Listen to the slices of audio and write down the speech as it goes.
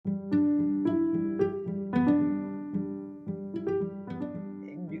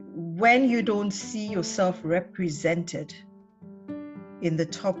when you don't see yourself represented in the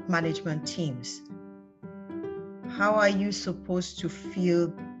top management teams, how are you supposed to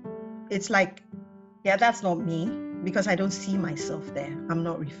feel? It's like, yeah, that's not me, because I don't see myself there. I'm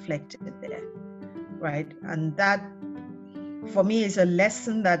not reflected there, right? And that, for me, is a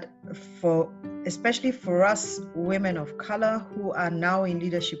lesson that especially for us women of color who are now in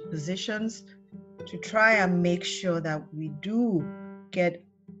leadership positions, to try and make sure that we do get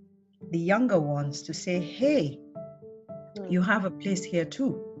the younger ones to say, hey, you have a place here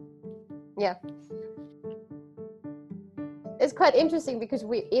too. Yeah. It's quite interesting because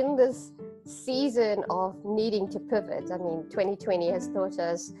we're in this season of needing to pivot. I mean, 2020 has taught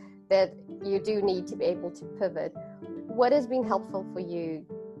us that you do need to be able to pivot. What has been helpful for you?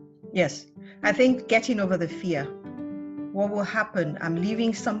 Yes, I think getting over the fear. What will happen? I'm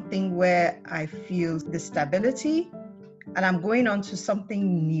leaving something where I feel the stability and I'm going on to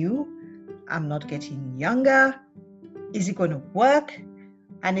something new. I'm not getting younger. Is it going to work?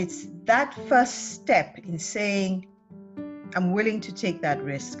 And it's that first step in saying, I'm willing to take that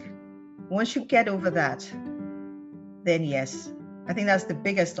risk. Once you get over that, then yes, I think that's the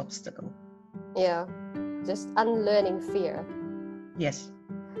biggest obstacle. Yeah, just unlearning fear. Yes.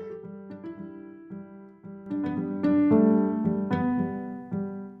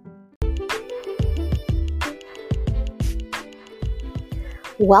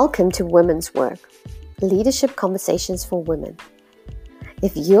 Welcome to Women's Work, Leadership Conversations for Women.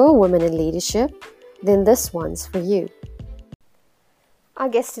 If you're a woman in leadership, then this one's for you. Our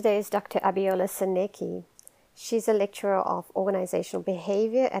guest today is Dr. Abiola Seneki. She's a lecturer of organizational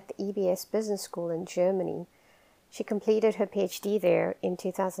behavior at the EBS Business School in Germany. She completed her PhD there in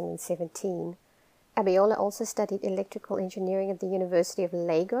 2017. Abiola also studied electrical engineering at the University of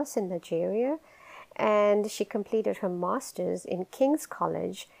Lagos in Nigeria, and she completed her master's in King's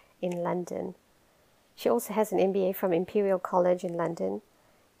College in London. She also has an MBA from Imperial College in London,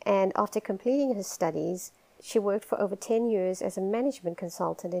 and after completing her studies, she worked for over 10 years as a management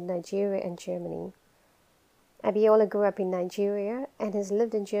consultant in Nigeria and Germany. Abiola grew up in Nigeria and has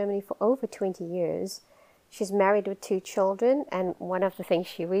lived in Germany for over 20 years. She's married with 2 children, and one of the things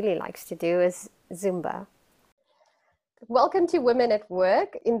she really likes to do is Zumba. Welcome to Women at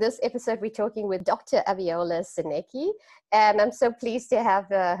Work. In this episode, we're talking with Dr. Abiola Seneki, and I'm so pleased to have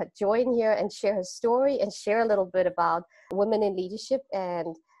her join here and share her story and share a little bit about women in leadership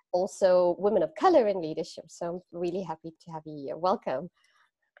and also women of color in leadership. So I'm really happy to have you here. Welcome.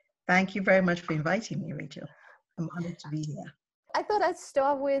 Thank you very much for inviting me, Rachel. I'm honored to be here. I thought I'd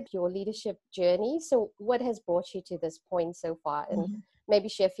start with your leadership journey. So what has brought you to this point so far? And maybe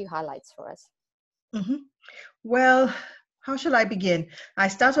share a few highlights for us. Well, how shall I begin? I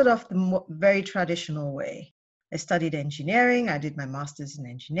started off the very traditional way. I studied engineering. I did my master's in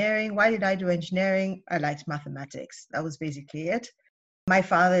engineering. Why did I do engineering? I liked mathematics. That was basically it. My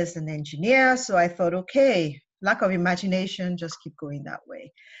father is an engineer, so I thought, okay, lack of imagination, just keep going that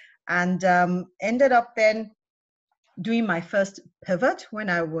way. And ended up then doing my first pivot when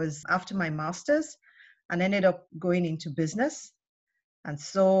I was after my master's, and ended up going into business. And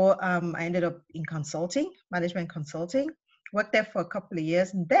so I ended up in consulting, management consulting, worked there for a couple of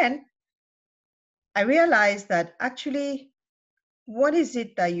years. And then I realized that actually, what is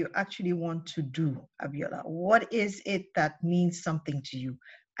it that you actually want to do, Abiola? What is it that means something to you?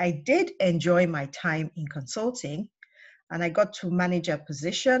 I did enjoy my time in consulting and I got to manage a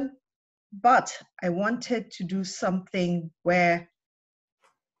position, but I wanted to do something where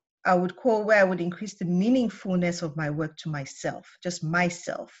I would increase the meaningfulness of my work to myself, just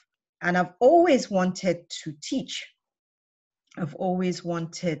myself. And I've always wanted to teach. I've always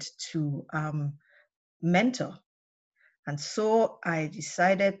wanted to mentor. And so I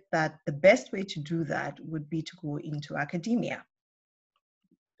decided that the best way to do that would be to go into academia.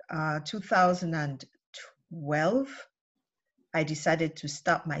 2012, I decided to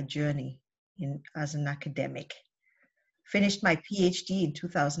start my journey as an academic. Finished my PhD in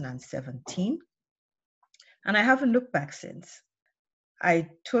 2017, and I haven't looked back since. I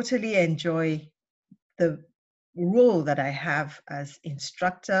totally enjoy the role that I have as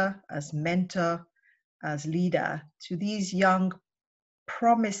instructor, as mentor, as leader to these young,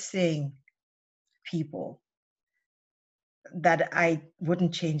 promising people that I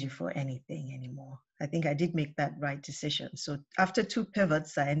wouldn't change it for anything anymore. I think I did make that right decision. So after 2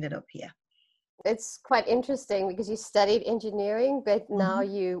 pivots, I ended up here. It's quite interesting because you studied engineering, but now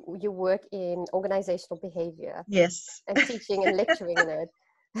you work in organizational behavior. Yes. And teaching and lecturing in it.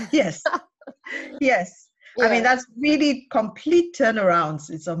 Yes. Yes. Yeah. I mean, that's really complete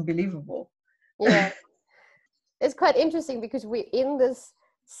turnarounds. It's unbelievable. Yeah. It's quite interesting because we're in this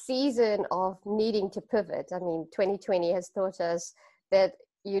season of needing to pivot. I mean, 2020 has taught us that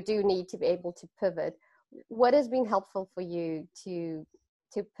you do need to be able to pivot. What has been helpful for you to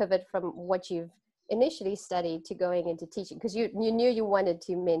pivot from what you've initially studied to going into teaching? Because you knew you wanted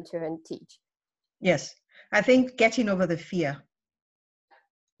to mentor and teach. Yes, I think getting over the fear.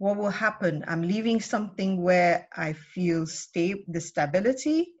 What will happen? I'm leaving something where I feel the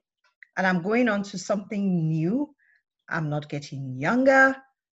stability, and I'm going on to something new. I'm not getting younger.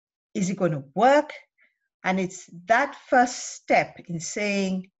 Is it going to work? And it's that first step in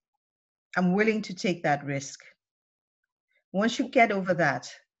saying, I'm willing to take that risk. Once you get over that,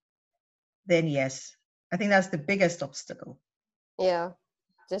 then yes, I think that's the biggest obstacle. Yeah,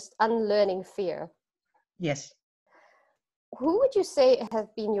 just unlearning fear. Yes. Who would you say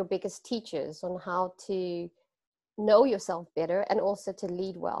have been your biggest teachers on how to know yourself better and also to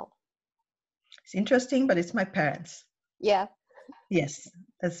lead well? It's interesting, but it's my parents. Yeah. Yes,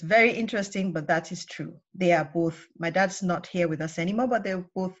 that's very interesting, but that is true. They are both, my dad's not here with us anymore, but they're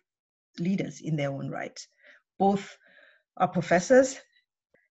both leaders in their own right. Both are professors,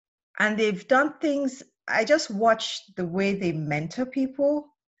 and they've done things. I just watched the way they mentor people.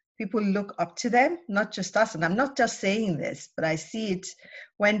 People look up to them, not just us. And I'm not just saying this, but I see it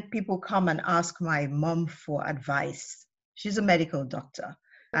when people come and ask my mom for advice. She's a medical doctor.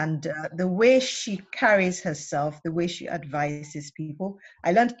 And the way she carries herself, the way she advises people,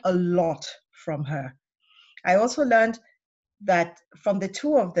 I learned a lot from her. I also learned that from the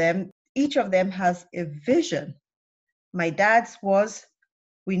two of them, each of them has a vision. My dad's was,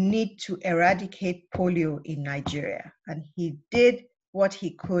 we need to eradicate polio in Nigeria. And he did what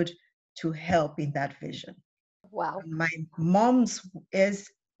he could to help in that vision. Wow. My mom's is,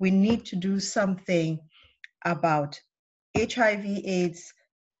 we need to do something about HIV/AIDS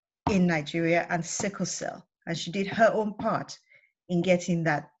in Nigeria and sickle cell. And she did her own part in getting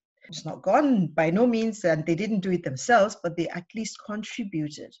that. It's not gone by no means, and they didn't do it themselves, but they at least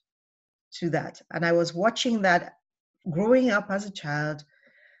contributed to that. And I was watching that growing up as a child,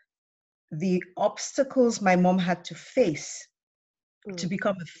 the obstacles my mom had to face to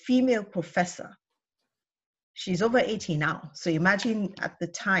become a female professor. She's over 80 now. So imagine at the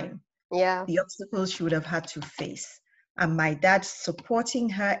time, the obstacles she would have had to face. And my dad supporting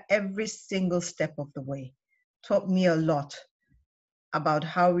her every single step of the way taught me a lot about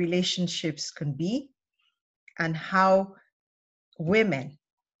how relationships can be and how women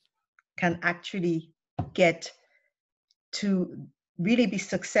can actually get to really be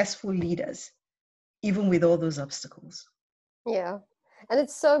successful leaders, even with all those obstacles. Yeah. And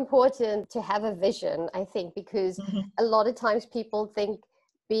it's so important to have a vision, I think, because a lot of times people think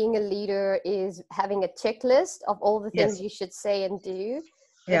being a leader is having a checklist of all the things you should say and do.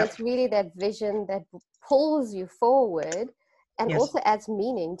 But it's really that vision that pulls you forward and also adds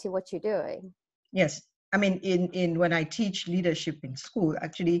meaning to what you're doing. Yes. I mean, in when I teach leadership in school,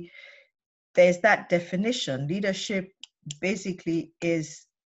 actually, there's that definition. Leadership basically is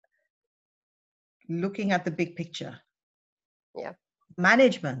looking at the big picture. Yeah.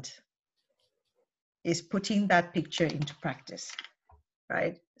 Management is putting that picture into practice,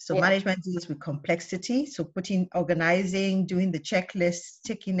 right? So management deals with complexity. So organizing, doing the checklists,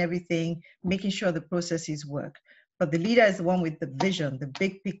 ticking everything, making sure the processes work. But the leader is the one with the vision, the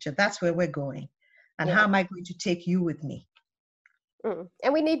big picture. That's where we're going. And how am I going to take you with me?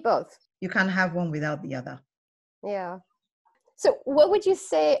 And we need both. You can't have one without the other. Yeah. So what would you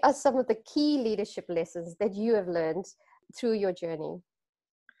say are some of the key leadership lessons that you have learned through your journey?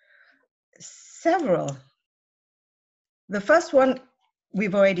 Several. The first one,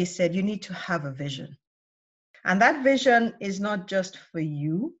 we've already said, you need to have a vision. And that vision is not just for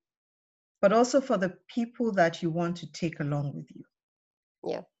you, but also for the people that you want to take along with you.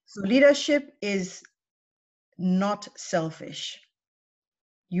 Yeah. So leadership is not selfish.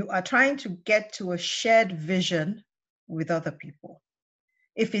 You are trying to get to a shared vision with other people.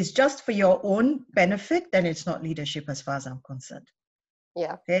 If it's just for your own benefit, then it's not leadership as far as I'm concerned.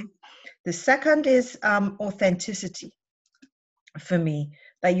 Yeah. Okay. The second is authenticity for me,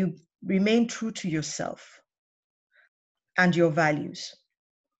 that you remain true to yourself and your values.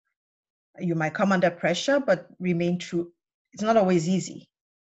 You might come under pressure, but remain true. It's not always easy,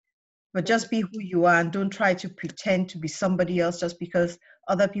 but just be who you are and don't try to pretend to be somebody else just because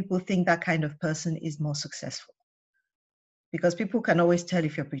other people think that kind of person is more successful. Because people can always tell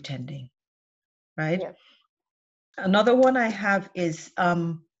if you're pretending, right? Yeah. Another one I have is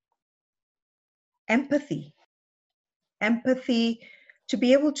empathy. Empathy, to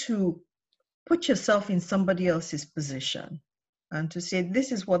be able to put yourself in somebody else's position and to say,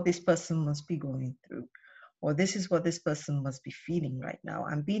 this is what this person must be going through. or this is what this person must be feeling right now,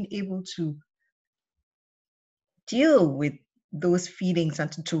 and being able to deal with those feelings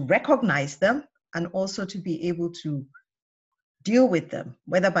and to recognize them, and also to be able to deal with them,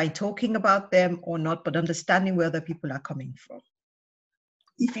 whether by talking about them or not, but understanding where other people are coming from.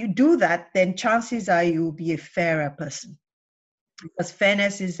 If you do that, then chances are you'll be a fairer person, because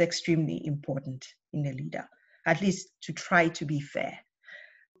fairness is extremely important in a leader, at least to try to be fair.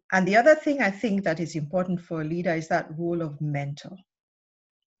 And the other thing I think that is important for a leader is that role of mentor.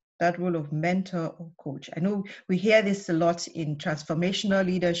 That role of mentor or coach. I know we hear this a lot in transformational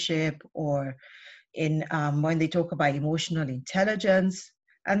leadership, or in when they talk about emotional intelligence,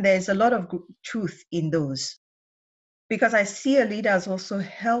 and there's a lot of truth in those, because I see a leader as also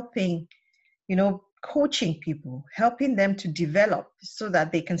helping, coaching people, helping them to develop so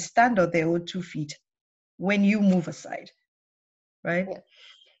that they can stand on their own 2 feet when you move aside, right? Yeah.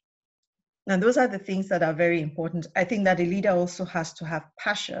 And those are the things that are very important. I think that a leader also has to have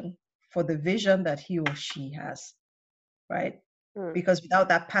passion for the vision that he or she has, right? Because without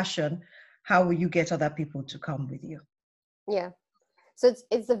that passion, how will you get other people to come with you? Yeah. So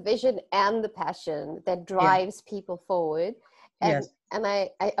it's the vision and the passion that drives people forward. And I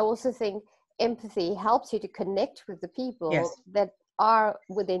also think empathy helps you to connect with the people that are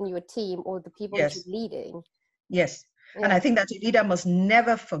within your team, or the people that you're leading. Yes. And I think that a leader must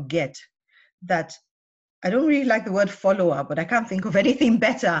never forget that, I don't really like the word follower, but I can't think of anything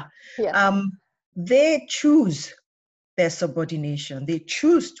better. They choose their subordination. They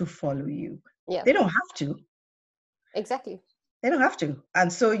choose to follow you. They don't have to. Exactly. They don't have to.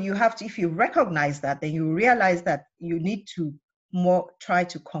 And so you have to, if you recognize that, then you realize that you need to more try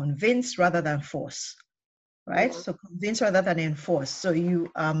to convince rather than force, right? So convince rather than enforce. So you,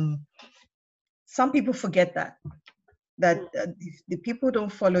 some people forget that if the people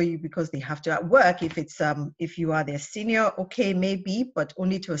don't follow you because they have to. At work, if it's if you are their senior, okay, maybe, but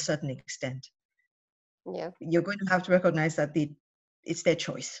only to a certain extent. You're going to have to recognize that it's their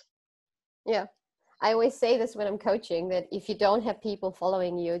choice. Yeah. I always say this when I'm coaching, that if you don't have people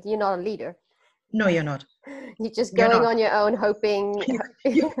following you, you're not a leader. No, you're not. You're just going on your own, hoping.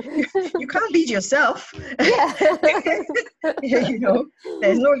 You can't lead yourself. Yeah.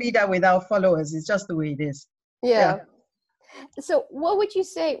 There's no leader without followers. It's just the way it is. Yeah. So what would you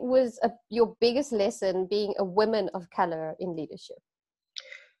say was your biggest lesson being a woman of color in leadership?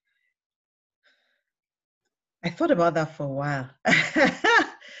 I thought about that for a while.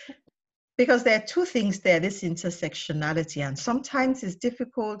 Because there are 2 things there, this intersectionality, and sometimes it's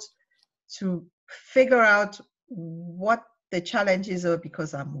difficult to figure out what the challenges are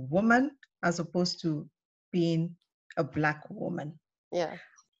because I'm a woman as opposed to being a Black woman. Yeah.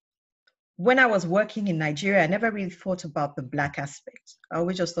 When I was working in Nigeria, I never really thought about the Black aspect. I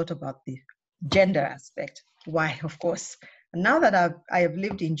always just thought about the gender aspect. Why? Of course. And now that I have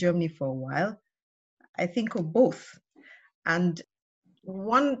lived in Germany for a while, I think of both. And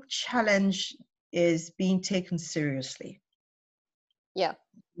one challenge is being taken seriously. Yeah.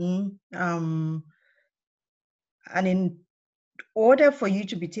 And in order for you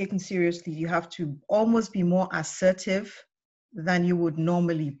to be taken seriously, you have to almost be more assertive than you would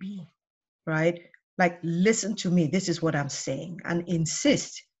normally be, right? Like, listen to me, this is what I'm saying, and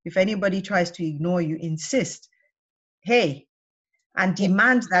insist. If anybody tries to ignore you, insist, hey, and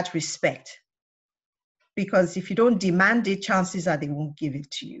demand that respect. Because if you don't demand it, chances are they won't give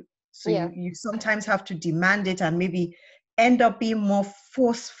it to you. So you sometimes have to demand it and maybe end up being more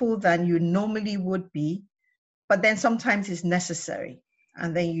forceful than you normally would be. But then sometimes it's necessary.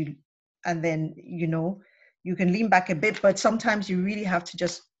 And then you can lean back a bit, but sometimes you really have to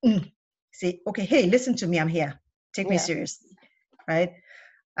just say, okay, hey, listen to me, I'm here. Take me seriously, right?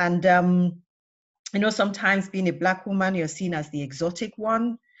 And, sometimes being a Black woman, you're seen as the exotic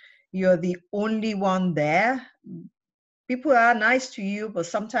one. You're the only one there. People are nice to you, but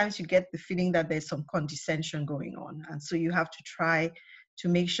sometimes you get the feeling that there's some condescension going on. And so you have to try to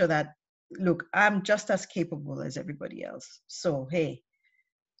make sure that, look, I'm just as capable as everybody else. So, hey,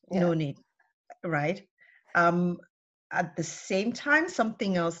 no need, right? At the same time,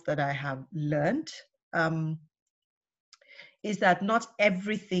 something else that I have learned is that not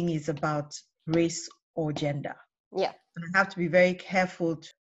everything is about race or gender. Yeah. And I have to be very careful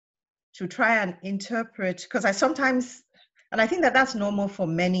to try and interpret, because I sometimes, and I think that that's normal for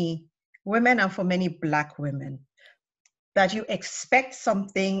many women and for many Black women, that you expect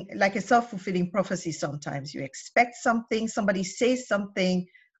something, like a self-fulfilling prophecy sometimes. You expect something, somebody says something,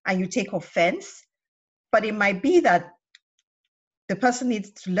 and you take offense. But it might be that the person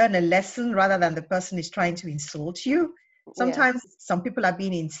needs to learn a lesson rather than the person is trying to insult you. Sometimes some people are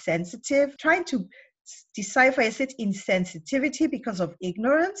being insensitive, trying to decipher, is it insensitivity because of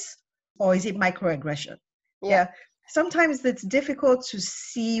ignorance, or is it microaggression? Yeah. Sometimes it's difficult to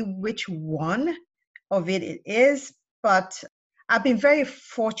see which one of it is, but I've been very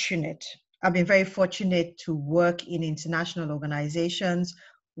fortunate. I've been very fortunate to work in international organizations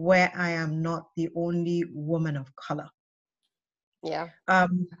where I am not the only woman of color. Yeah.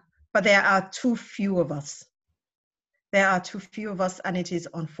 But there are too few of us. There are too few of us, and it is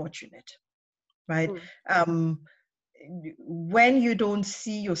unfortunate, right? When you don't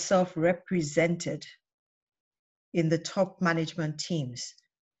see yourself represented in the top management teams,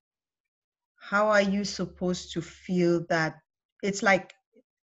 how are you supposed to feel that it's like,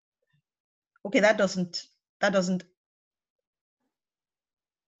 okay, that's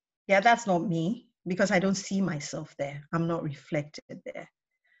not me, because I don't see myself there. I'm not reflected there,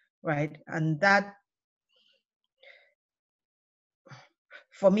 right? And that,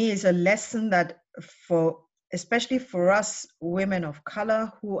 for me, is a lesson that especially for us women of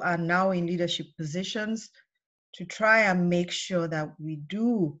color who are now in leadership positions, to try and make sure that we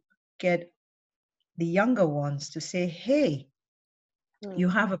do get the younger ones to say, hey, you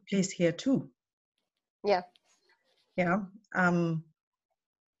have a place here too. Yeah. Yeah.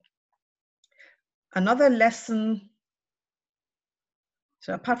 Another lesson,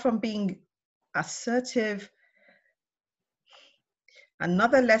 so apart from being assertive,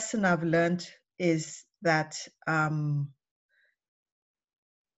 another lesson I've learned is that I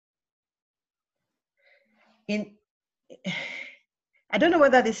don't know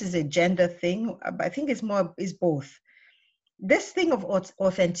whether this is a gender thing, but I think it's both. This thing of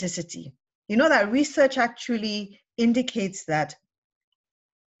authenticity, that research actually indicates that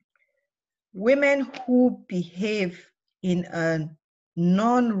women who behave in a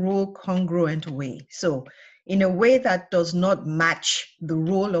non-role congruent way, so in a way that does not match the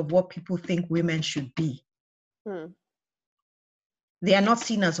role of what people think women should be, they are not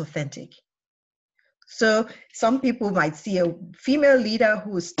seen as authentic. So some people might see a female leader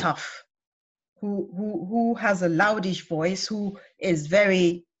who is tough, who has a loudish voice, who is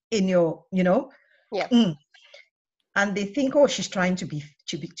very in your, and they think, oh, she's trying to be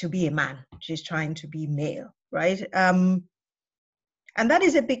a man. She's trying to be male, right? And that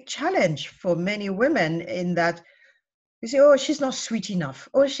is a big challenge for many women, in that you say, oh, she's not sweet enough,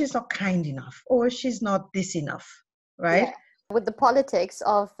 or she's not kind enough, or she's not this enough, right? Yeah. With the politics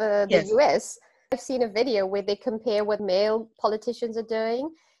of the US, I've seen a video where they compare what male politicians are doing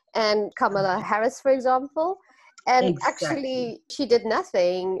and Kamala Harris, for example. And actually, she did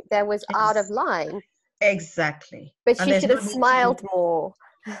nothing that was out of line. Exactly. But she should have smiled more.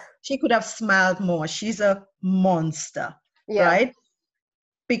 She could have smiled more. She's a monster, right?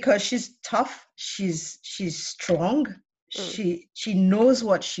 Because she's tough, she's strong, she knows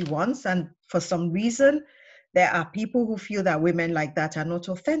what she wants, and for some reason, there are people who feel that women like that are not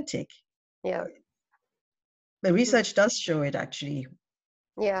authentic. Yeah. The research does show it, actually.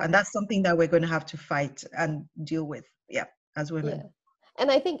 Yeah. And that's something that we're going to have to fight and deal with, as women. Yeah. And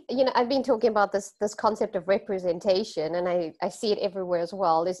I think, I've been talking about this concept of representation, and I see it everywhere as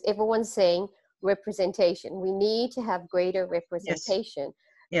well. Is everyone saying representation? We need to have greater representation.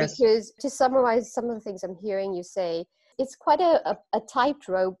 Yes. Because to summarize some of the things I'm hearing you say, it's quite a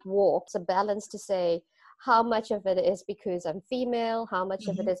tightrope walk. It's a balance to say how much of it is because I'm female, how much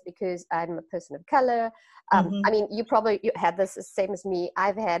of it is because I'm a person of color. I mean, you had this the same as me.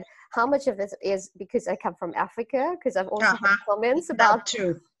 I've had how much of this is because I come from Africa, because I've also had comments about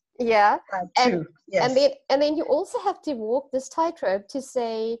too. Yeah. And then you also have to walk this tightrope to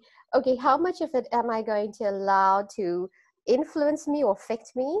say, okay, how much of it am I going to allow to influence me or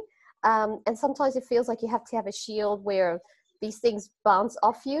affect me? And sometimes it feels like you have to have a shield where these things bounce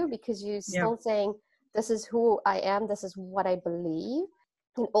off you, because you're still saying, this is who I am, this is what I believe.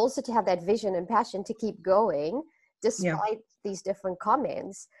 And also to have that vision and passion to keep going despite these different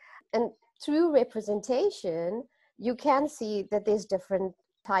comments. And through representation, you can see that there's different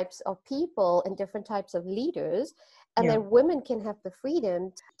types of people and different types of leaders. And then women can have the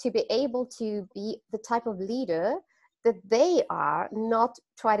freedom to be able to be the type of leader that they are, not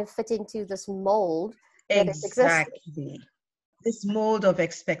try to fit into this mold that is existing. This mold of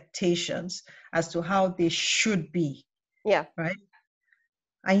expectations as to how they should be. Yeah. Right?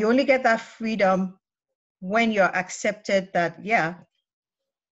 And you only get that freedom when you're accepted that, you have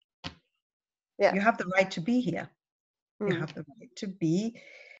the right to be here. You have the right to be,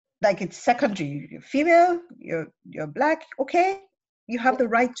 like, it's secondary. You're female, you're Black, okay? You have the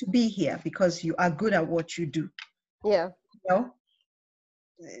right to be here because you are good at what you do. Yeah.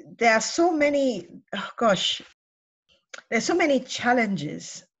 There are so many, there's so many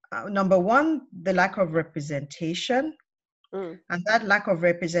challenges Number one, the lack of representation. Mm. And that lack of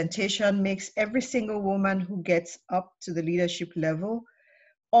representation makes every single woman who gets up to the leadership level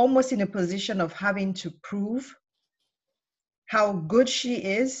almost in a position of having to prove how good she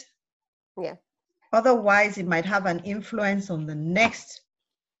is. Yeah. Otherwise, it might have an influence on the next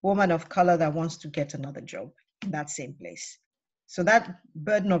woman of color that wants to get another job in that same place. So that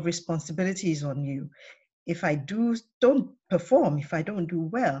burden of responsibility is on you. If I don't perform, if I don't do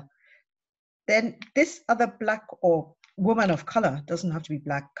well, then this other Black or woman of color, doesn't have to be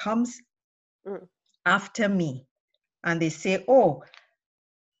Black, comes after me. And they say, oh,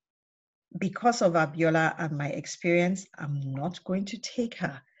 because of Abiola and my experience, I'm not going to take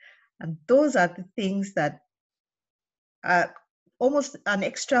her. And those are the things that are almost an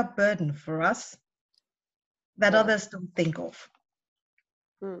extra burden for us that others don't think of.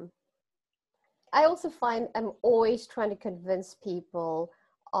 I also find I'm always trying to convince people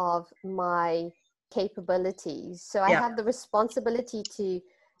of my capabilities. So I have the responsibility to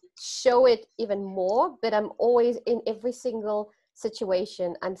show it even more, but I'm always in every single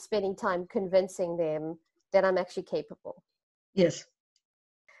situation, I'm spending time convincing them that I'm actually capable. Yes.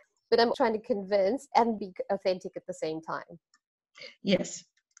 But I'm trying to convince and be authentic at the same time. Yes.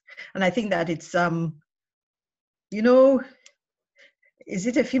 And I think that it's, you know, is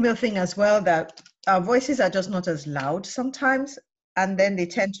it a female thing as well that our voices are just not as loud sometimes, and then they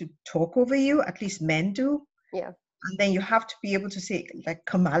tend to talk over you, at least men do. Yeah. And then you have to be able to say, like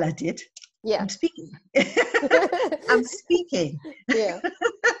Kamala did, yeah, I'm speaking. I'm speaking. Yeah.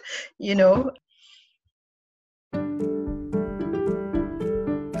 You know.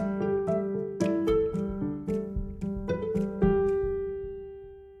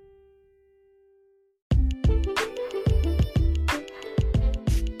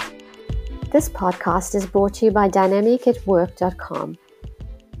 This podcast is brought to you by dynamicatwork.com.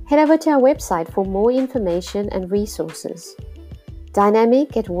 Head over to our website for more information and resources.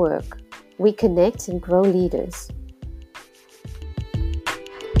 Dynamic at Work. We connect and grow leaders.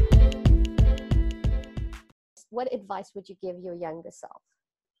 What advice would you give your younger self?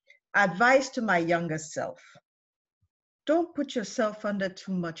 Advice to my younger self. Don't put yourself under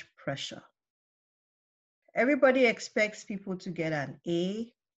too much pressure. Everybody expects people to get an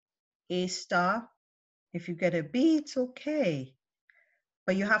A star. If you get a B, it's okay.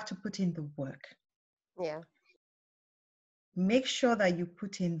 But you have to put in the work. Yeah. Make sure that you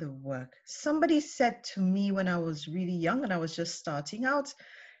put in the work. Somebody said to me when I was really young and I was just starting out,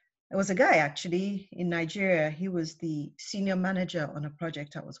 there was a guy actually in Nigeria. He was the senior manager on a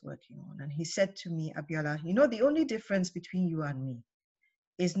project I was working on. And he said to me, Abiola, you know, the only difference between you and me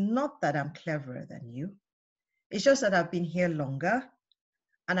is not that I'm cleverer than you. It's just that I've been here longer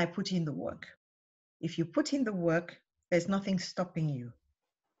and I put in the work. If you put in the work, there's nothing stopping you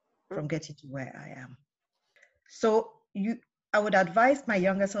from getting to where I am. So I would advise my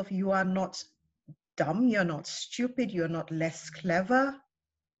younger self, you are not dumb, you're not stupid, you're not less clever.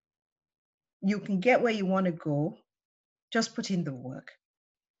 You can get where you want to go. Just put in the work.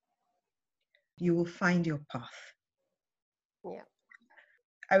 You will find your path. Yeah.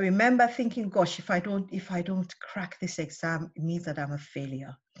 I remember thinking, gosh, if I don't crack this exam, it means that I'm a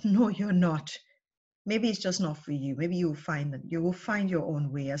failure. No, you're not. Maybe it's just not for you. Maybe you will find your own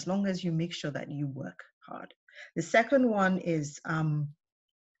way as long as you make sure that you work hard. The second one is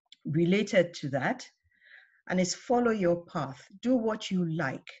related to that, and it's follow your path. Do what you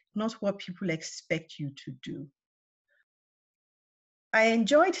like, not what people expect you to do. I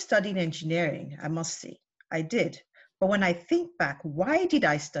enjoyed studying engineering, I must say. I did. But when I think back, why did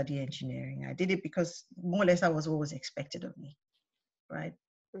I study engineering? I did it because more or less that was always expected of me, right?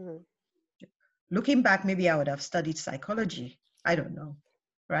 Mm-hmm. Looking back, maybe I would have studied psychology. I don't know,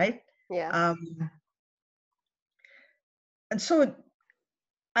 right? Yeah. And so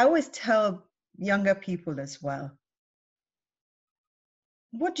I always tell younger people as well,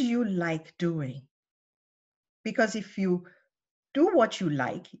 what do you like doing? Because if you do what you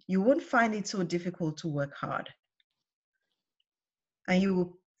like, you won't find it so difficult to work hard. And you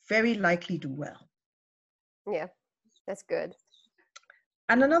will very likely do well. Yeah, that's good.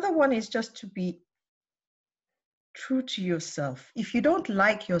 And another one is just to be true to yourself. If you don't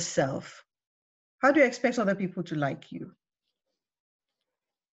like yourself, how do you expect other people to like you?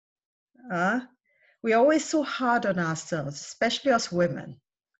 We're always so hard on ourselves, especially us women.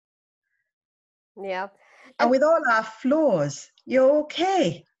 Yeah. And with all our flaws, you're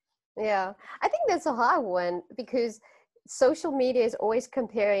okay. Yeah. I think that's a hard one because social media is always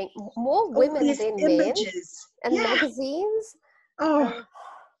comparing more women than images. Men and magazines. Oh,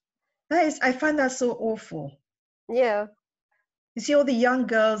 I find that so awful. Yeah. You see, all the young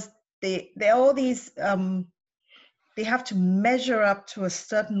girls, they're all these, they have to measure up to a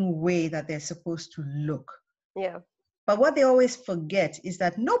certain way that they're supposed to look. Yeah. But what they always forget is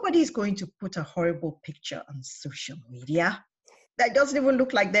that nobody's going to put a horrible picture on social media. That doesn't even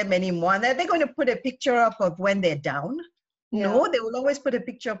look like them anymore. And they're going to put a picture up of when they're down. Yeah. No, they will always put a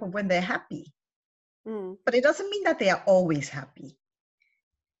picture up of when they're happy. Mm. But it doesn't mean that they are always happy.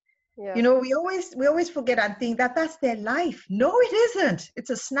 Yeah. You know, we always forget and think that that's their life. No, it isn't. It's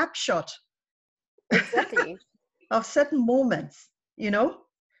a snapshot. Exactly. Of certain moments, you know.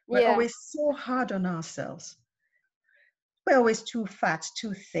 We're Yeah. always so hard on ourselves. We're always too fat,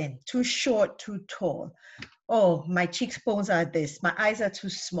 too thin, too short, too tall. Oh, my cheekbones are this. My eyes are too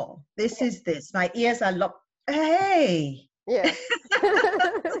small. This is this. My ears are locked. Hey. Yeah.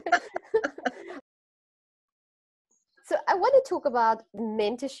 So I want to talk about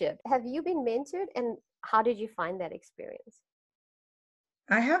mentorship. Have you been mentored, and how did you find that experience?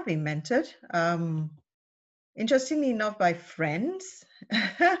 I have been mentored. Interestingly enough, by friends.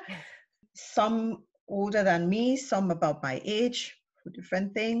 Some older than me, some about my age for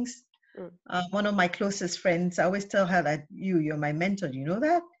different things. One of my closest friends, I always tell her that you're my mentor. Do you know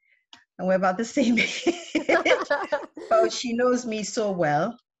that? And we're about the same age. But she knows me so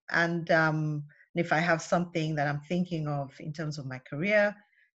well. And if I have something that I'm thinking of in terms of my career,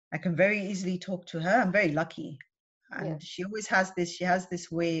 I can very easily talk to her. I'm very lucky. And she always has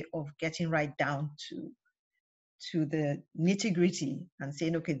this way of getting right down to the nitty-gritty and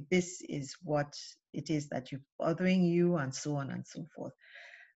saying, okay, this is what it is that you're bothering you, and so on and so forth.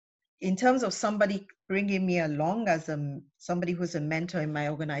 In terms of somebody bringing me along as somebody who's a mentor in my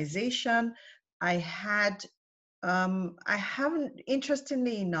organization, I haven't,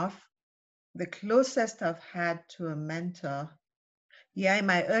 interestingly enough, the closest I've had to a mentor, in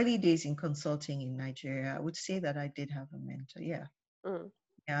my early days in consulting in Nigeria, I would say that I did have a mentor.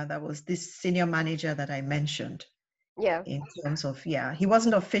 Yeah, that was this senior manager that I mentioned. Yeah. In terms of, he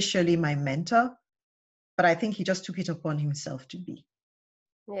wasn't officially my mentor, but I think he just took it upon himself to be.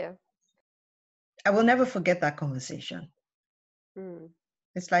 Yeah. I will never forget that conversation.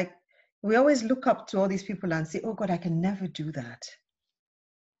 It's like we always look up to all these people and say, oh God, I can never do that.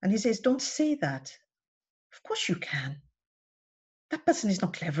 And he says, don't say that. Of course you can. That person is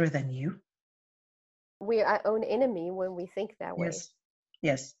not cleverer than you. We're our own enemy when we think that way.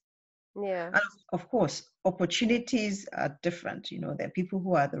 Yes. Yeah. And of course, opportunities are different. You know, there are people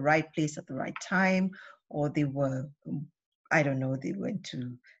who are at the right place at the right time, or they were, I don't know, they went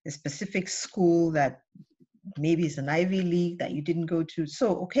to a specific school that maybe is an Ivy League that you didn't go to.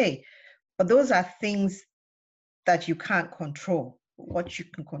 So, okay, but those are things that you can't control. What you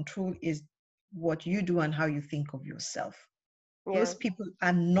can control is what you do and how you think of yourself. Yeah. Those people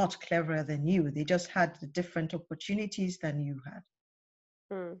are not cleverer than you. They just had the different opportunities than you had.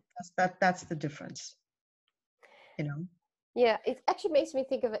 That's the difference, you know. Yeah, it actually makes me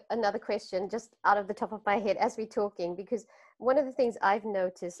think of another question just out of the top of my head as we're talking, because one of the things I've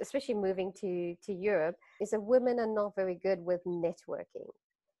noticed, especially moving to Europe, is that women are not very good with networking.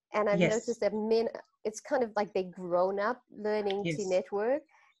 And I've noticed that men, it's kind of like they've grown up learning to network,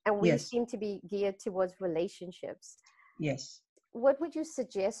 and we seem to be geared towards relationships. Yes. What would you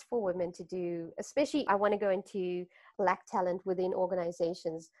suggest for women to do, especially I want to go into Black talent within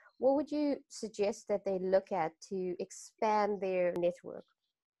organizations? What would you suggest that they look at to expand their network?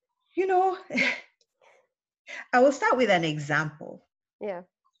 You know, I will start with an example. Yeah.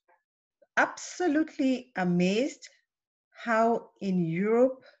 Absolutely amazed how in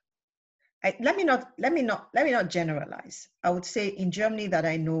Europe, let me not generalize. I would say in Germany that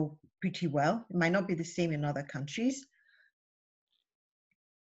I know pretty well. It might not be the same in other countries.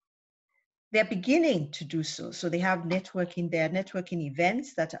 They're beginning to do so. So they have networking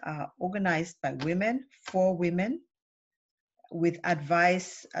events that are organized by women, for women, with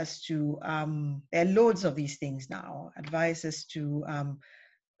advice as to, there are loads of these things now, advice as to,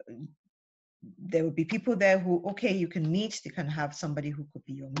 there will be people there who, okay, you can meet, you can have somebody who could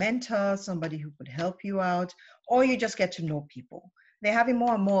be your mentor, somebody who could help you out, or you just get to know people. They're having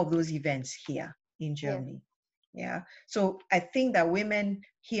more and more of those events here in Germany. Yeah. So I think that women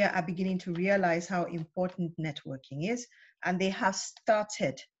here are beginning to realize how important networking is, and they have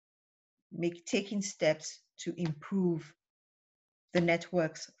started taking steps to improve the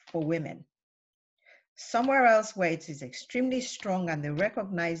networks for women. Somewhere else where it is extremely strong, and they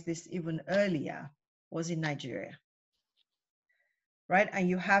recognize this even earlier, was in Nigeria. Right? And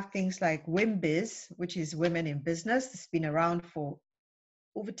you have things like WIMBIZ, which is Women in Business. It's been around for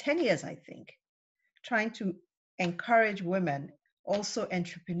over 10 years, I think, trying to encourage women, also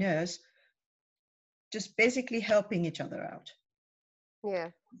entrepreneurs, just basically helping each other out. Yeah.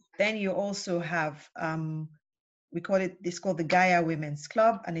 Then you also have, it's called the Gaia Women's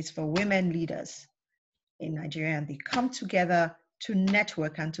Club, and it's for women leaders in Nigeria. And they come together to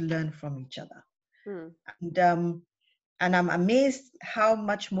network and to learn from each other. Mm. And I'm amazed how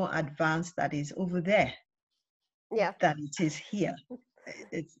much more advanced that is over there Yeah. than it is here.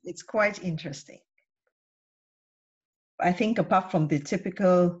 It's quite interesting. I think apart from the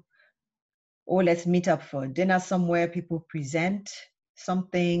typical, oh, let's meet up for dinner somewhere, people present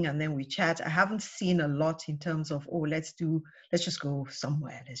something and then we chat. I haven't seen a lot in terms of, oh, let's just go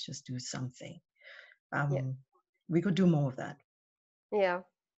somewhere, let's just do something. Yeah. We could do more of that. Yeah.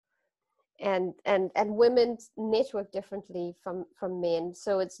 And women network differently from men.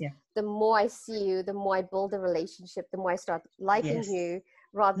 So it's the more I see you, the more I build a relationship, the more I start liking you,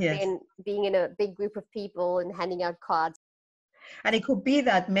 rather than being in a big group of people and handing out cards. And it could be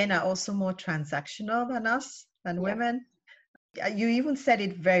that men are also more transactional than women. You even said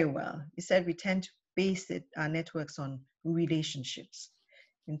it very well. You said we tend to base our networks on relationships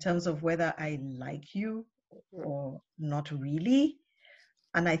in terms of whether I like you or not really.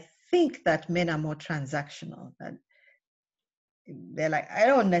 And I think that men are more transactional. That they're like, I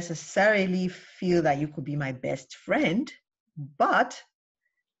don't necessarily feel that you could be my best friend, but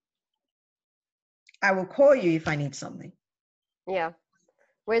I will call you if I need something. Yeah.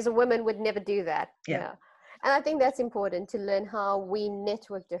 Whereas a woman would never do that. Yeah. And I think that's important, to learn how we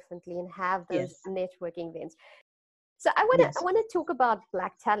network differently and have those networking events. So I want to talk about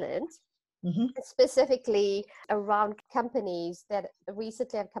Black talent, specifically around companies that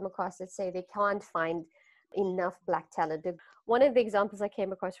recently I've come across that say they can't find enough Black talent. One of the examples I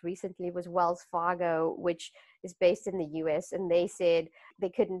came across recently was Wells Fargo, which is based in the US, and they said they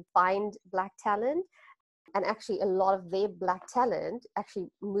couldn't find Black talent. And actually a lot of their Black talent actually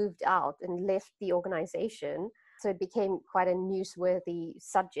moved out and left the organization. So it became quite a newsworthy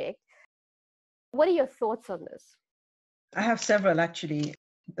subject. What are your thoughts on this? I have several, actually.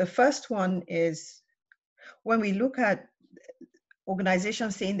 The first one is when we look at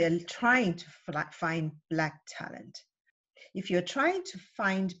organizations saying they're trying to find Black talent. If you're trying to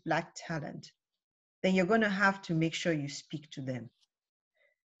find Black talent, then you're going to have to make sure you speak to them.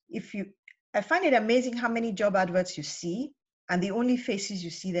 I find it amazing how many job adverts you see, and the only faces you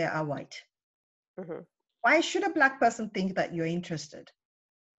see there are white. Mm-hmm. Why should a Black person think that you're interested?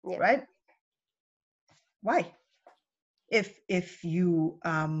 Right? Why? If you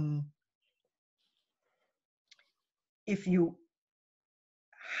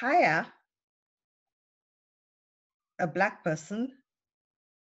hire a Black person,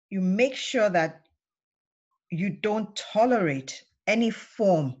 you make sure that you don't tolerate any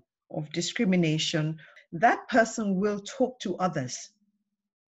form of discrimination. That person will talk to others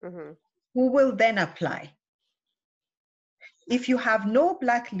who will then apply. If you have no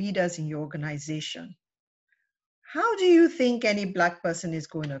Black leaders in your organization, how do you think any Black person is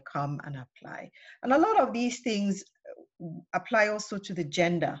going to come and apply? And a lot of these things apply also to the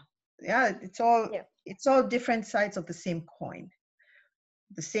gender. Yeah, it's all different sides of the same coin.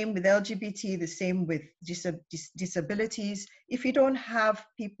 The same with LGBT, the same with disabilities. If you don't have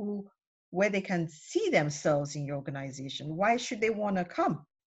people where they can see themselves in your organization, why should they want to come?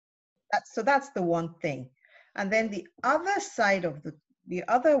 That's the one thing. And then the other side of the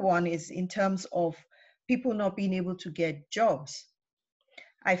other one is in terms of people not being able to get jobs.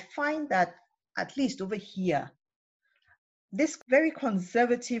 I find that, at least over here, this very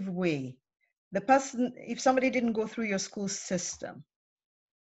conservative way, if somebody didn't go through your school system,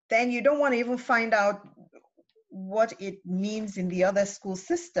 then you don't want to even find out what it means in the other school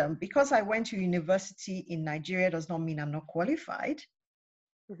system. Because I went to university in Nigeria does not mean I'm not qualified,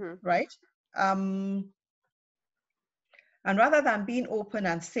 right? And rather than being open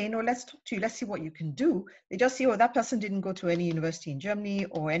and saying, oh, let's talk to you, let's see what you can do, they just say, oh, that person didn't go to any university in Germany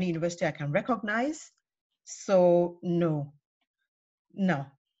or any university I can recognize. So no,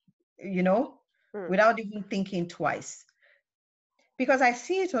 without even thinking twice. Because I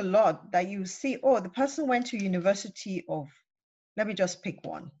see it a lot that you see, oh, the person went to University of, let me just pick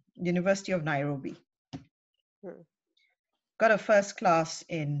one, University of Nairobi. Got a first class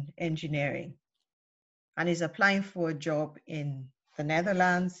in engineering and is applying for a job in the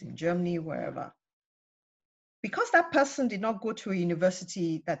Netherlands, in Germany, wherever. Because that person did not go to a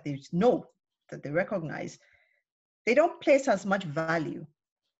university that they know, that they recognize, they don't place as much value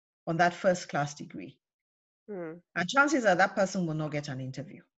on that first class degree. And chances are that person will not get an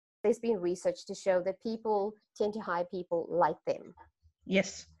interview. There's been research to show that people tend to hire people like them.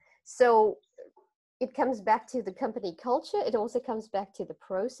 Yes. So it comes back to the company culture. It also comes back to the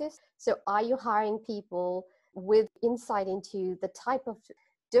process. So are you hiring people with insight into the type of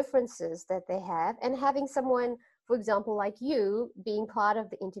differences that they have, and having someone, for example, like you being part of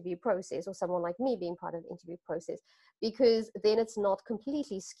the interview process, or someone like me being part of the interview process, because then it's not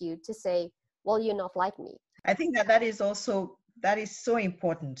completely skewed to say, well, you're not like me. I think that is so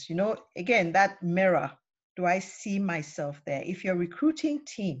important. Again, that mirror. Do I see myself there? If you're recruiting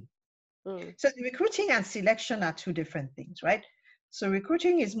team, so the recruiting and selection are two different things, right? So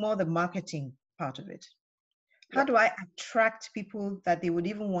recruiting is more the marketing part of it. How do I attract people that they would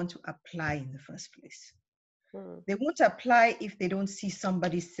even want to apply in the first place? They won't apply if they don't see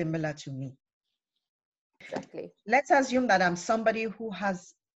somebody similar to me. Exactly. Let's assume that I'm somebody who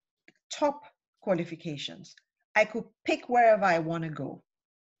has top qualifications. I could pick wherever I want to go.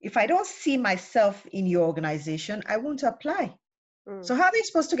 If I don't see myself in your organization, I won't apply. So how are they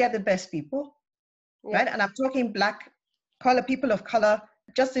supposed to get the best people? Right? And I'm talking Black, color, people of color,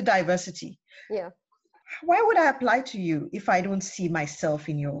 just the diversity. Yeah. Why would I apply to you if I don't see myself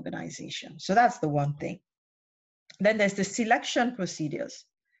in your organization? So that's the one thing. Then there's the selection procedures.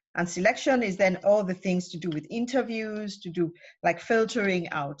 And selection is then all the things to do with interviews, to do like filtering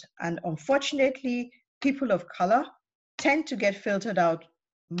out. And unfortunately, people of color tend to get filtered out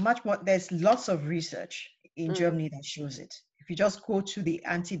much more. There's lots of research in Germany that shows it. If you just go to the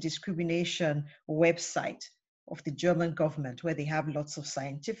anti-discrimination website of the German government, where they have lots of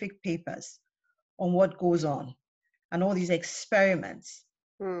scientific papers on what goes on and all these experiments,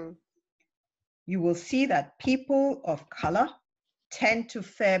 you will see that people of color tend to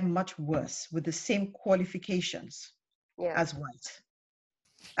fare much worse with the same qualifications as white.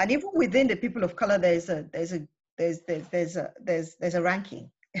 And even within the people of color, there's a ranking.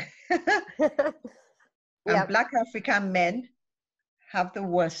 And Black African men have the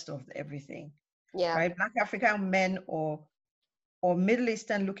worst of everything. Right? Black African men or Middle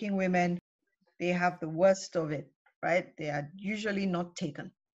Eastern looking women, they have the worst of it, right? They are usually not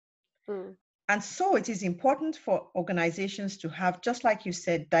taken. And so it is important for organizations to have, just like you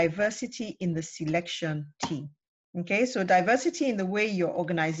said, diversity in the selection team. Okay, so diversity in the way your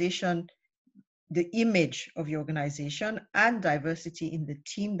organization, the image of your organization, and diversity in the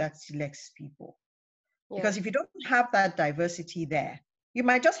team that selects people. Because if you don't have that diversity there, you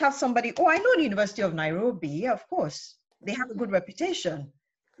might just have somebody, I know the University of Nairobi. Yeah, of course. They have a good reputation.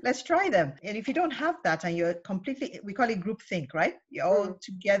 Let's try them. And if you don't have that and you're completely, we call it groupthink, right? You're all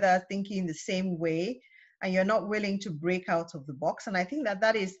together thinking the same way and you're not willing to break out of the box. And I think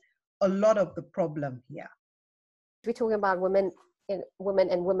that is a lot of the problem here. We're talking about women and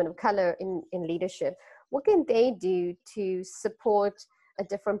women of color in leadership. What can they do to support a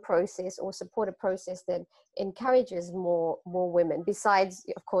different process, or support a process that encourages more women, besides,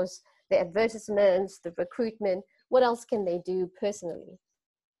 of course, the advertisements, the recruitment? What else can they do personally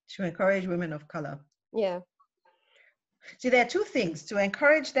to encourage women of color? See, there are two things: to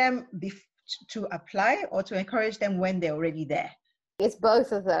encourage them to apply, or to encourage them when they're already there. It's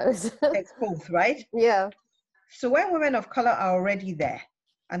both of those. It's both, right? So when women of color are already there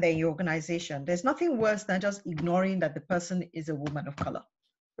and they're in your organization, there's nothing worse than just ignoring that the person is a woman of color.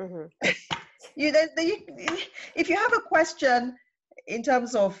 If you have a question in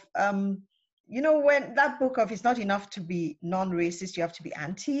terms of, when that book of it's not enough to be non-racist, you have to be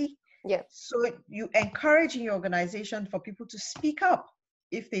anti. So you encourage in your organization for people to speak up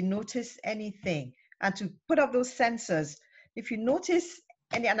if they notice anything, and to put up those sensors. If you notice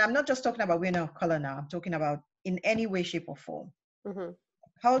any, and I'm not just talking about women of color now, I'm talking about in any way, shape, or form.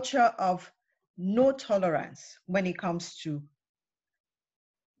 Culture of no tolerance when it comes to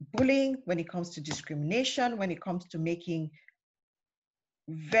bullying, when it comes to discrimination, when it comes to making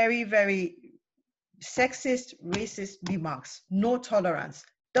very, very sexist, racist remarks. No tolerance.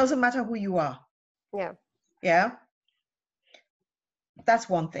 Doesn't matter who you are. That's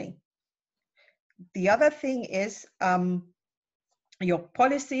one thing. The other thing is your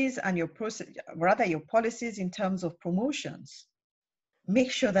policies and your process, rather your policies in terms of promotions.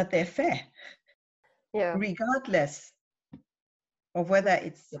 Make sure that they're fair. Regardless of whether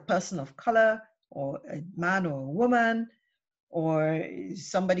it's a person of color or a man or a woman, or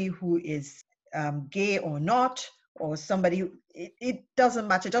somebody who is gay or not, or somebody, it doesn't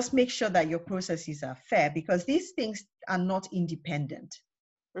matter. Just make sure that your processes are fair, because these things are not independent.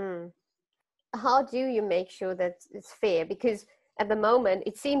 How do you make sure that it's fair? Because at the moment,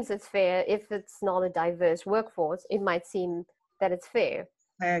 it seems it's fair. If it's not a diverse workforce, it might seem that it's fair.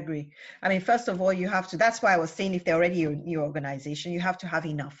 I agree. I mean, first of all, you have to, that's why I was saying, if they're already in your organization, you have to have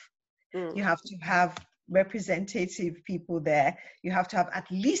enough. You have to have representative people there. You have to have at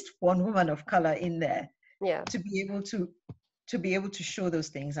least one woman of color in there to be able to to be able to show those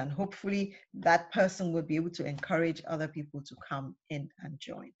things. And hopefully that person will be able to encourage other people to come in and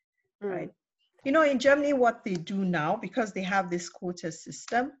join, right? You know, in Germany, what they do now, because they have this quota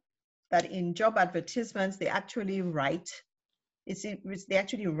system, that in job advertisements, they actually write, they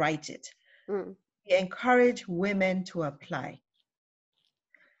actually write it. They encourage women to apply.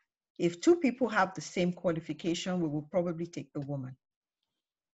 If two people have the same qualification, we will probably take the woman.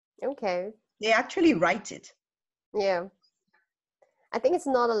 Okay. They actually write it. Yeah. I think it's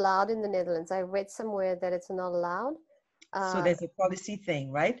not allowed in the Netherlands. I read somewhere that it's not allowed. So there's a policy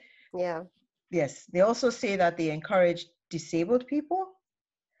thing, right? Yeah. Yes. They also say that they encourage disabled people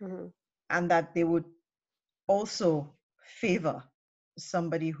and that they would also favor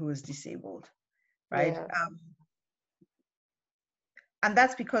somebody who is disabled, right? Yeah. And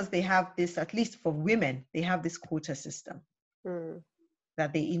that's because they have this, at least for women, they have this quota system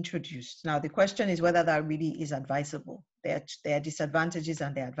that they introduced. Now, the question is whether that really is advisable. There are disadvantages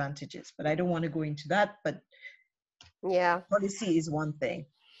and there are advantages, but I don't want to go into that. But yeah, policy is one thing.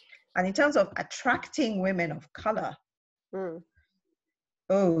 And in terms of attracting women of color,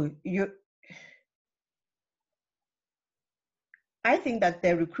 I think that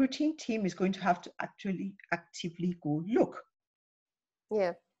their recruiting team is going to have to actually actively go look.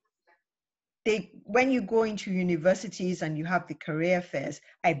 Yeah. When you go into universities and you have the career fairs,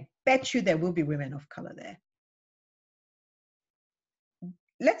 I bet you there will be women of color there.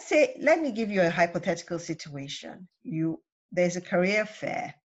 Let me give you a hypothetical situation. There's a career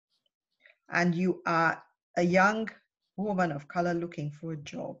fair and you are a young woman of color looking for a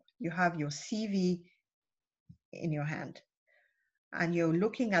job. You have your CV in your hand and you're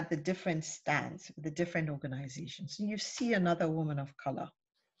looking at the different stands, the different organizations. And you see another woman of color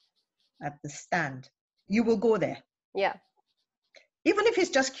at the stand, you will go there. Yeah. Even if it's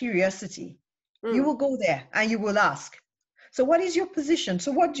just curiosity, you will go there and you will ask, so what is your position?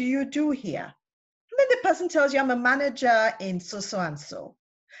 So what do you do here? And then the person tells you, I'm a manager in so and so.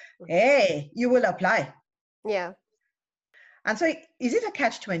 Hey, you will apply. Yeah. And so is it a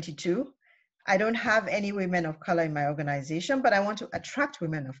catch-22? I don't have any women of color in my organization, but I want to attract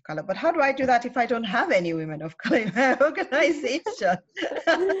women of color. But how do I do that if I don't have any women of color in my organization?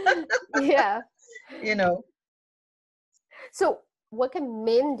 Yeah. You know. So what can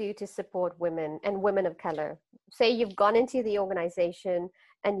men do to support women and women of color? Say you've gone into the organization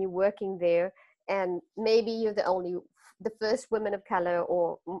and you're working there, and maybe you're the first women of color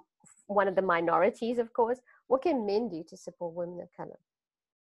or one of the minorities, of course. What can men do to support women of color?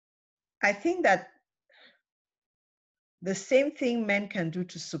 I think that the same thing men can do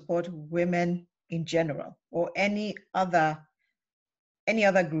to support women in general or any other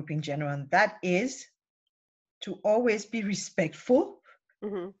group in general, and that is to always be respectful,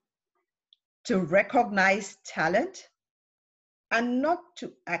 to recognize talent, and not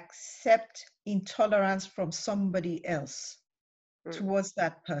to accept intolerance from somebody else towards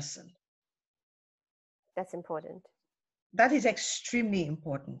that person. That's important. That is extremely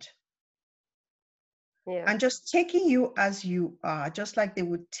important. Yeah. And just taking you as you are, just like they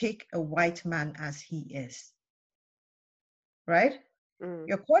would take a white man as he is, right?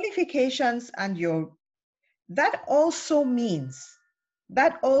 Your qualifications and that also means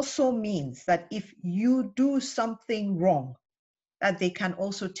that if you do something wrong, that they can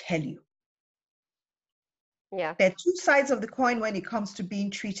also tell you. Yeah. There are two sides of the coin when it comes to being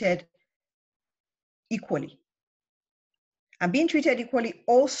treated equally. And being treated equally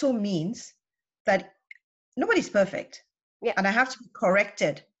also means that nobody's perfect. Yeah. And I have to be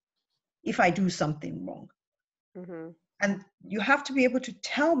corrected if I do something wrong. And you have to be able to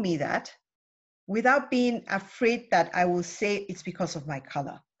tell me that without being afraid that I will say it's because of my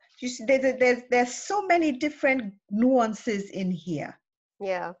color. You see, there's so many different nuances in here.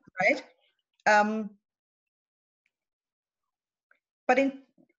 Yeah. Right? But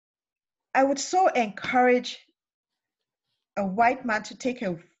I would so encourage a white man to take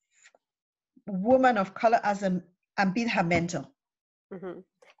a woman of color and be her mentor.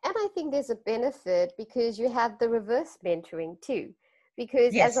 And I think there's a benefit because you have the reverse mentoring too.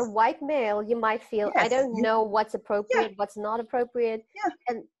 Because as a white male, you might feel, I don't know what's appropriate, what's not appropriate.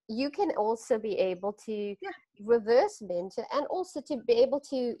 And you can also be able to reverse mentor and also to be able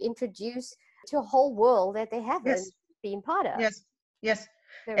to introduce to a whole world that they haven't been part of. Yes.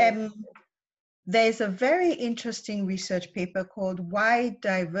 There's a very interesting research paper called Why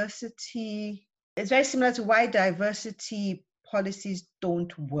Diversity, it's very similar to Why Diversity Policies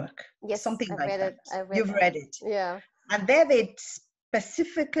Don't Work. Yes, something like that. You've read it. Yeah. And there they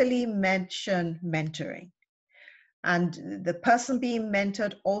specifically mention mentoring. And the person being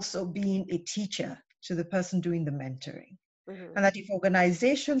mentored also being a teacher to the person doing the mentoring. Mm-hmm. And that if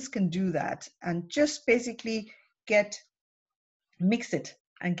organizations can do that and just basically mix it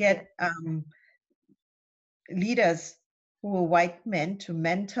and get leaders who are white men to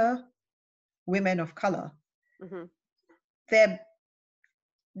mentor women of color, Mm-hmm.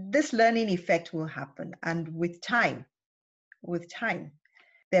 this learning effect will happen. And with time,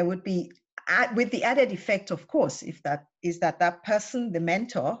 there would be, with the added effect, of course, if that is that person, the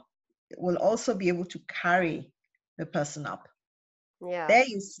mentor, will also be able to carry the person up. Yeah.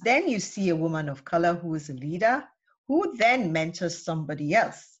 Then you see a woman of color who is a leader, who then mentors somebody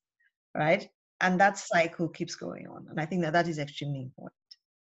else, right? And that cycle keeps going on. And I think that is extremely important.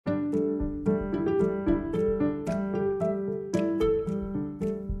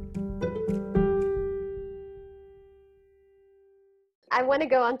 I want to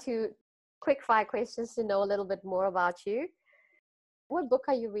go on to quick fire questions to know a little bit more about you. What book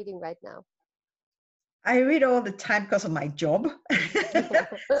are you reading right now? I read all the time because of my job.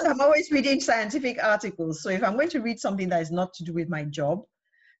 So I'm always reading scientific articles. So if I'm going to read something that is not to do with my job,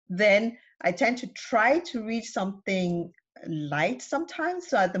 then I tend to try to read something light sometimes.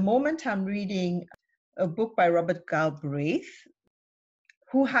 So at the moment, I'm reading a book by Robert Galbraith,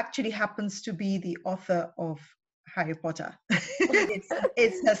 who actually happens to be the author of Harry Potter.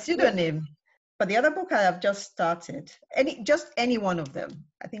 It's a pseudonym. But the other book I have just started, any one of them.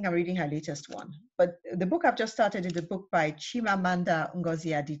 I think I'm reading her latest one. But the book I've just started is a book by Chimamanda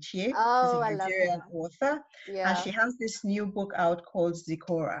Ngozi Adichie. She's a Nigerian author. Yeah. And she has this new book out called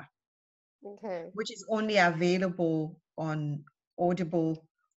Zikora, which is only available on Audible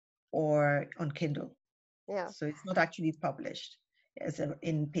or on Kindle. Yeah. So it's not actually published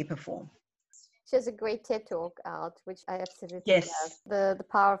in paper form. She has a great TED Talk out, which I absolutely love. The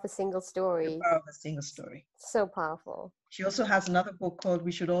Power of a Single Story. The Power of a Single Story. So powerful. She also has another book called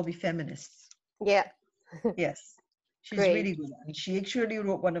We Should All Be Feminists. Yeah. Yes. She's really good. And she actually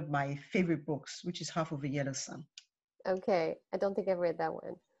wrote one of my favorite books, which is Half of a Yellow Sun. Okay. I don't think I've read that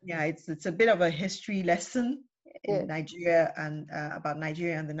one. Yeah, it's a bit of a history lesson in Nigeria and about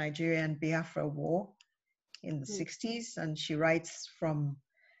Nigeria and the Nigerian Biafra War in the 60s. And she writes from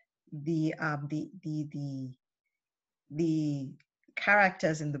the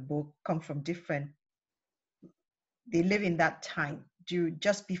characters in the book come from they live in that time,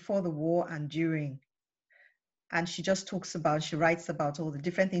 just before the war and during. And she writes about all the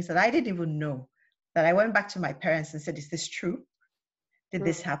different things that I didn't even know, that I went back to my parents and said, is this true? Did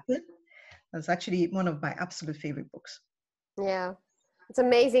this happen? That's actually one of my absolute favorite books. Yeah. It's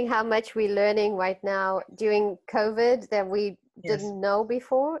amazing how much we're learning right now during COVID that we didn't know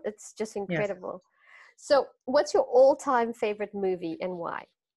before. It's just incredible. Yes. So what's your all-time favorite movie and why?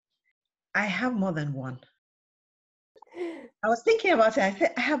 I have more than one. I was thinking about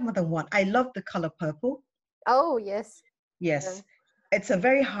it. I have more than one. I love The Color Purple. Oh, yes. Yes. Yeah. It's a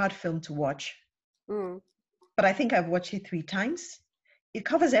very hard film to watch. But I think I've watched it 3 times. It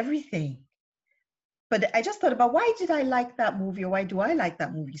covers everything. But I just thought about, why did I like that movie, or why do I like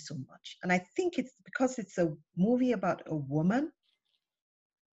that movie so much? And I think it's because it's a movie about a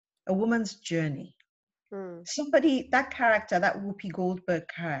woman's journey. Somebody, that character, that Whoopi Goldberg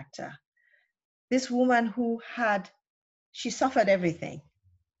character, this woman who she suffered everything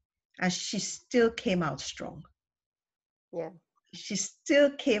and she still came out strong. Yeah. She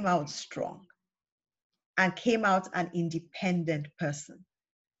still came out strong and came out an independent person.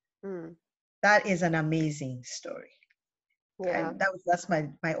 That is an amazing story. Yeah. That's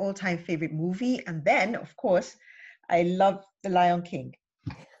my all-time favorite movie. And then, of course, I love The Lion King.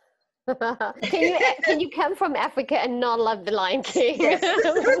 Can you come from Africa and not love The Lion King? Yes.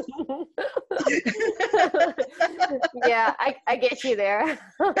 Yeah, I get you there.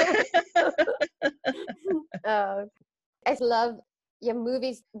 I love your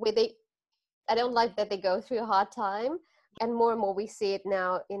movies where I don't like that they go through a hard time. And more we see it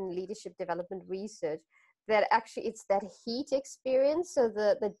now in leadership development research, that actually it's that heat experience. So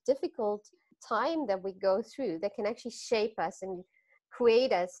the difficult time that we go through that can actually shape us and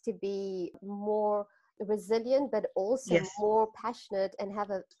create us to be more resilient, but also more passionate and have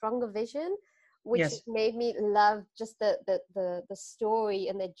a stronger vision, which made me love just the story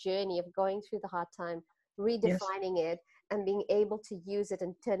and the journey of going through the hard time, redefining it, and being able to use it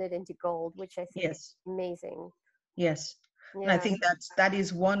and turn it into gold, which I think is amazing. Yes. Yeah. And I think that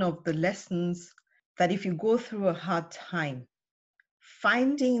is one of the lessons, that if you go through a hard time,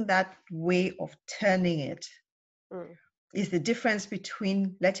 finding that way of turning it is the difference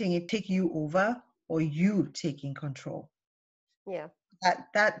between letting it take you over or you taking control. Yeah.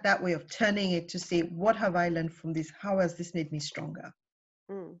 That way of turning it to say, what have I learned from this? How has this made me stronger?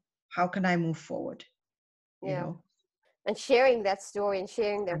 How can I move forward? You know? And sharing that story and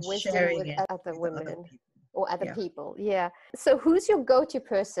sharing that and wisdom sharing with it other with other women people. or other Yeah. people. Yeah. So who's your go-to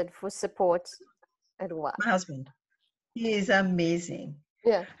person for support at work? My husband, he is amazing.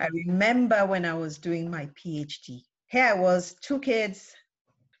 Yeah. I remember when I was doing my PhD. Here I was, 2 kids.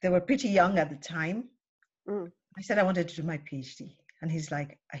 They were pretty young at the time. Mm. I said I wanted to do my PhD. And he's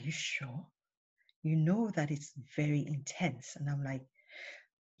like, are you sure? You know that it's very intense. And I'm like,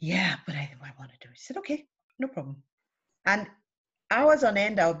 yeah, but I want to do it. He said, okay, no problem. And hours on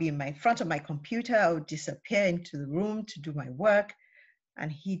end, I'll be in my front of my computer. I would disappear into the room to do my work.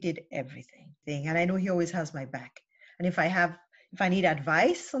 And he did everything. And I know he always has my back. And if I need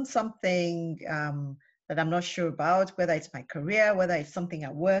advice on something that I'm not sure about, whether it's my career, whether it's something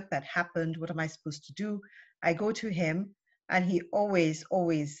at work that happened, what am I supposed to do? I go to him, and he always,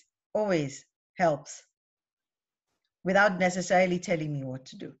 always, always helps without necessarily telling me what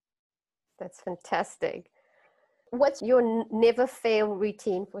to do. That's fantastic. What's your never fail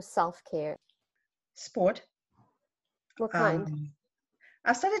routine for self-care? Sport. What kind?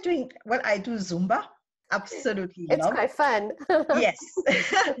 I've started doing, well, I do Zumba. Absolutely It's love. quite fun. Yes.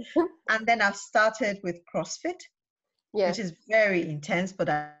 And then I've started with CrossFit, Yeah. which is very intense, but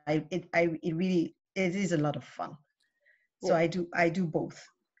it is a lot of fun. So Yeah. I do both.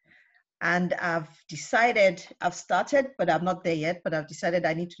 And I've started, but I'm not there yet, but I've decided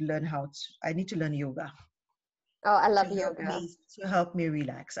I need to learn yoga. Oh, I love to help yoga. me to help me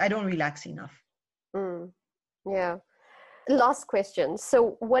relax. I don't relax enough. Yeah. Last question.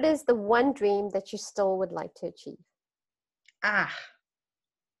 So what is the one dream that you still would like to achieve? The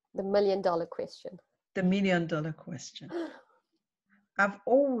 $1 million question. The $1 million question. I've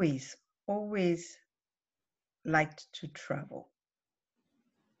always liked to travel.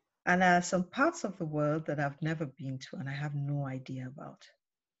 And there are some parts of the world that I've never been to and I have no idea about.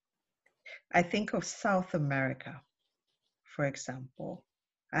 I think of South America, for example.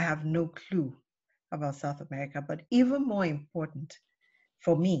 I have no clue about South America, but even more important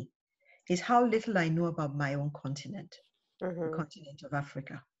for me is how little I know about my own continent, the continent of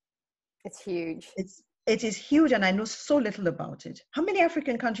Africa. It's huge. It is huge, and I know so little about it. How many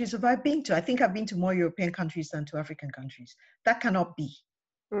African countries have I been to? I think I've been to more European countries than to African countries. That cannot be.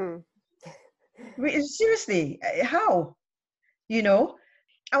 Seriously, how?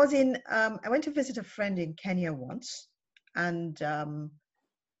 I went to visit a friend in Kenya once, and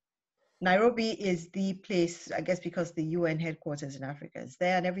Nairobi is the place, I guess, because the UN headquarters in Africa is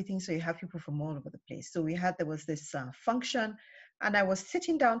there and everything. So you have people from all over the place. So there was this function, and I was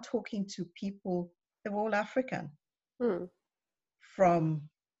sitting down talking to people. They were all African, from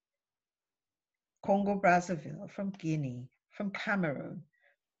Congo, Brazzaville, from Guinea, from Cameroon,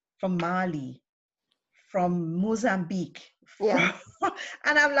 from Mali, from Mozambique. Yeah.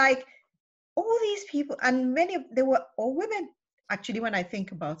 And I'm like, all these people, and they were all women, actually, when I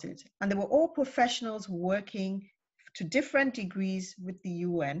think about it. And they were all professionals working to different degrees with the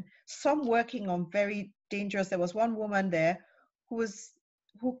UN, some working on very dangerous. There was one woman there who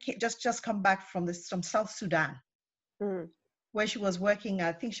just come back from South Sudan, where she was working.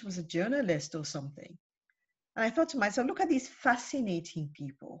 I think she was a journalist or something. And I thought to myself, look at these fascinating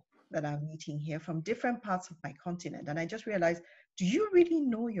people that I'm meeting here from different parts of my continent. And I just realized, do you really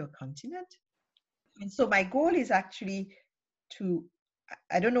know your continent? And so my goal is actually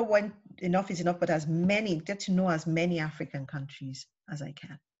I don't know when enough is enough, but get to know as many African countries as I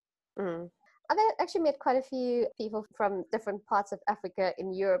can. I've actually met quite a few people from different parts of Africa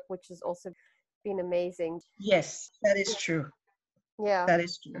in Europe, which has also been amazing. Yes, that is true. Yeah. That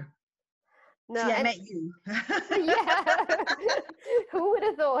is true. No, see, I met you. Yeah. Who would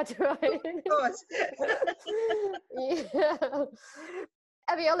have thought, right? Of course. Yeah.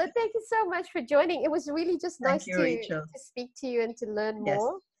 Abiola, thank you so much for joining. It was really just nice to speak to you and to learn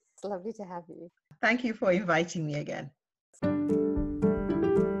more. It's lovely to have you. Thank you for inviting me again.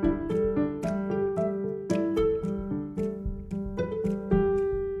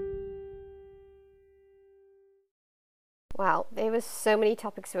 Wow, there were so many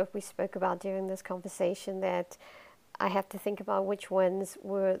topics that we spoke about during this conversation that I have to think about which ones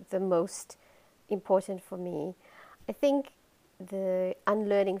were the most important for me. I think the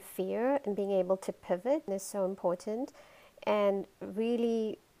unlearning fear and being able to pivot is so important, and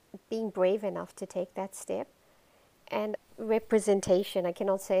really being brave enough to take that step. And representation, I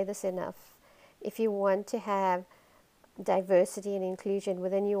cannot say this enough. If you want to have diversity and inclusion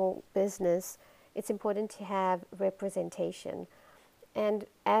within your business, it's important to have representation. And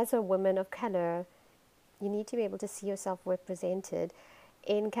as a woman of color, you need to be able to see yourself represented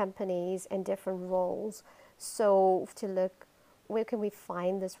in companies and different roles. So to look, where can we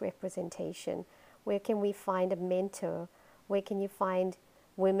find this representation? Where can we find a mentor? Where can you find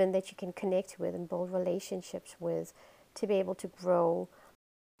women that you can connect with and build relationships with to be able to grow?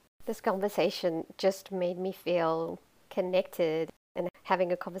 This conversation just made me feel connected, and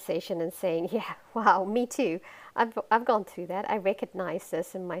having a conversation and saying, yeah, wow, me too. I've gone through that. I recognize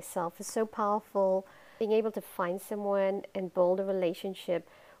this in myself. It's so powerful. Being able to find someone and build a relationship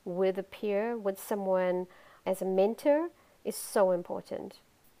with a peer, with someone as a mentor is so important.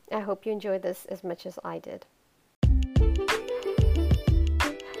 I hope you enjoyed this as much as I did.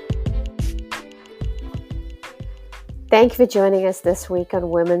 Thank you for joining us this week on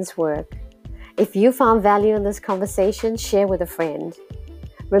Women's Work. If you found value in this conversation, share with a friend.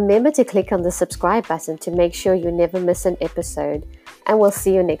 Remember to click on the subscribe button to make sure you never miss an episode, and we'll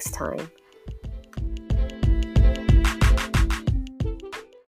see you next time.